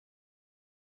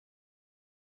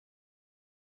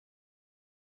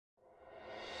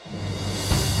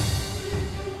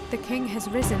The king has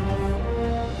risen,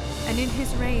 and in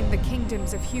his reign the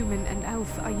kingdoms of human and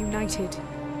elf are united.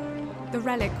 The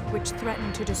relic which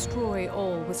threatened to destroy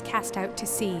all was cast out to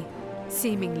sea,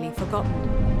 seemingly forgotten.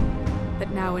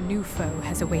 But now a new foe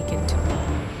has awakened,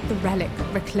 the relic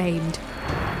reclaimed,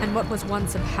 and what was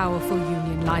once a powerful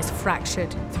union lies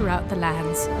fractured throughout the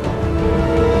lands.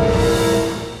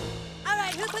 All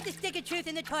right, who put the stick of truth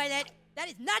in the toilet? That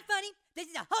is not funny. This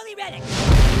is a holy relic.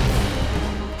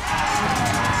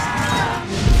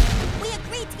 We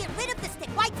agreed to get rid of the stick.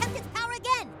 Why tempt its power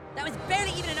again? That was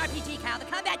barely even an RPG, Cal. The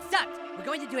combat sucked. We're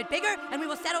going to do it bigger, and we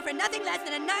will settle for nothing less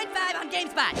than a 9-5 on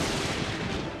GameSpot.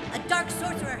 A dark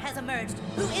sorcerer has emerged.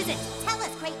 Who is it? Tell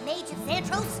us, great mage of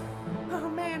Xantros. Oh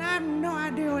man, I have no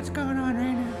idea what's going on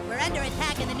right now. We're under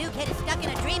attack and the new kid is stuck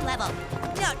in a dream level.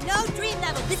 No dream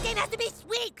level. This game has to be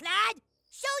sweet, lad.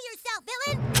 Show yourself,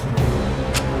 villain!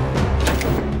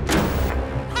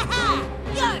 Haha!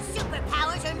 Your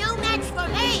superpowers are no match for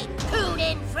me,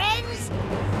 Coon friends!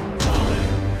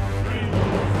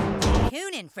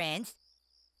 Coon and friends?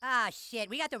 Ah, shit,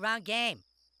 we got the wrong game.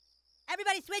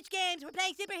 Everybody switch games. We're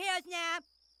playing superheroes now.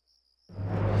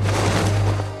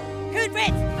 Coon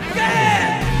friends!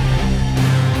 Yeah!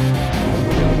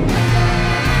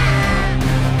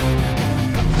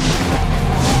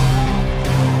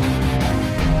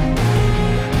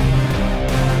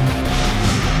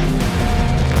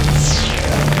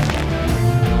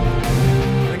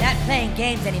 Playing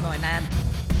games anymore, ma'am.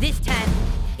 This time,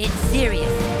 it's serious.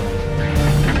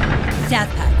 South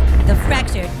Park, the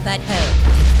fractured but whole.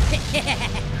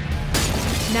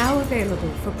 Now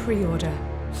available for pre-order.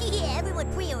 Yeah,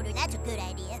 everyone pre-order. That's a good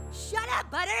idea. Shut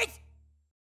up, Butters!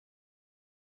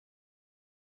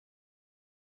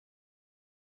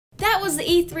 That was the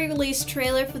E3 release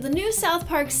trailer for the new South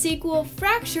Park sequel,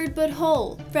 Fractured But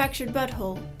Whole. Fractured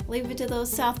Butthole. Leave it to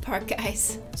those South Park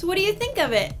guys. So what do you think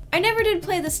of it? I never did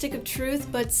play the Stick of Truth,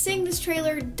 but seeing this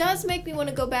trailer does make me want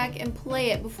to go back and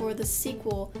play it before the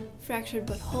sequel, Fractured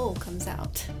But Whole, comes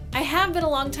out. I have been a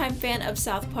longtime fan of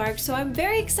South Park, so I'm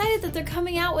very excited that they're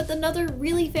coming out with another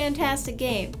really fantastic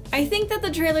game. I think that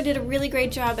the trailer did a really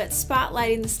great job at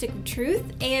spotlighting the Stick of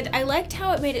Truth, and I liked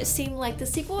how it made it seem like the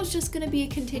sequel is just going to be a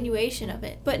continuation of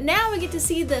it. But now we get to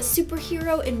see the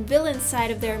superhero and villain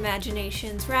side of their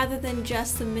imaginations rather than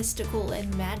just the mystical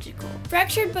and magical.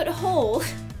 Fractured But Whole,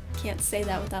 can't say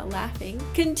that without laughing,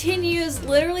 continues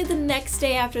literally the next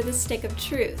day after the Stick of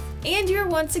Truth. And you're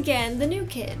once again the new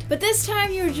kid. But this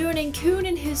time you're joining Coon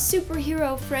and his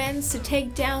superhero friends to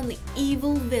take down the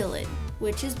evil villain,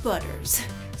 which is Butters.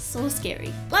 So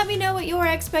scary. Let me know what your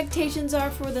expectations are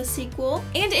for the sequel,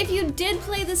 and if you did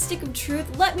play the Stick of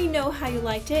Truth, let me know how you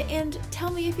liked it, and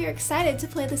tell me if you're excited to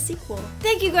play the sequel.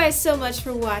 Thank you guys so much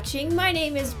for watching. My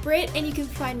name is Britt, and you can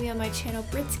find me on my channel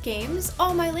BRITTS Games.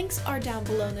 All my links are down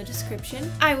below in the description.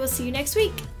 I will see you next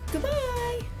week.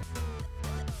 Goodbye!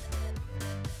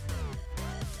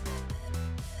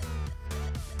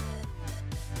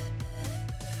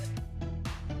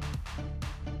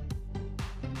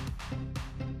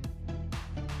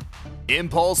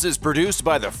 Impulse is produced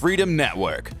by the Freedom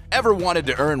Network. Ever wanted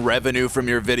to earn revenue from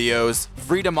your videos?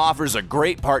 Freedom offers a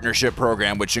great partnership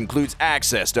program which includes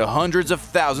access to hundreds of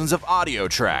thousands of audio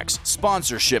tracks,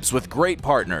 sponsorships with great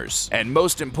partners, and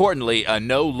most importantly, a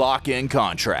no lock-in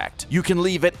contract. You can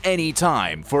leave at any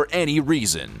time for any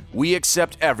reason. We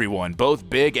accept everyone, both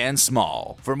big and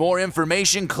small. For more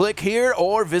information, click here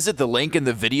or visit the link in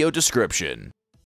the video description.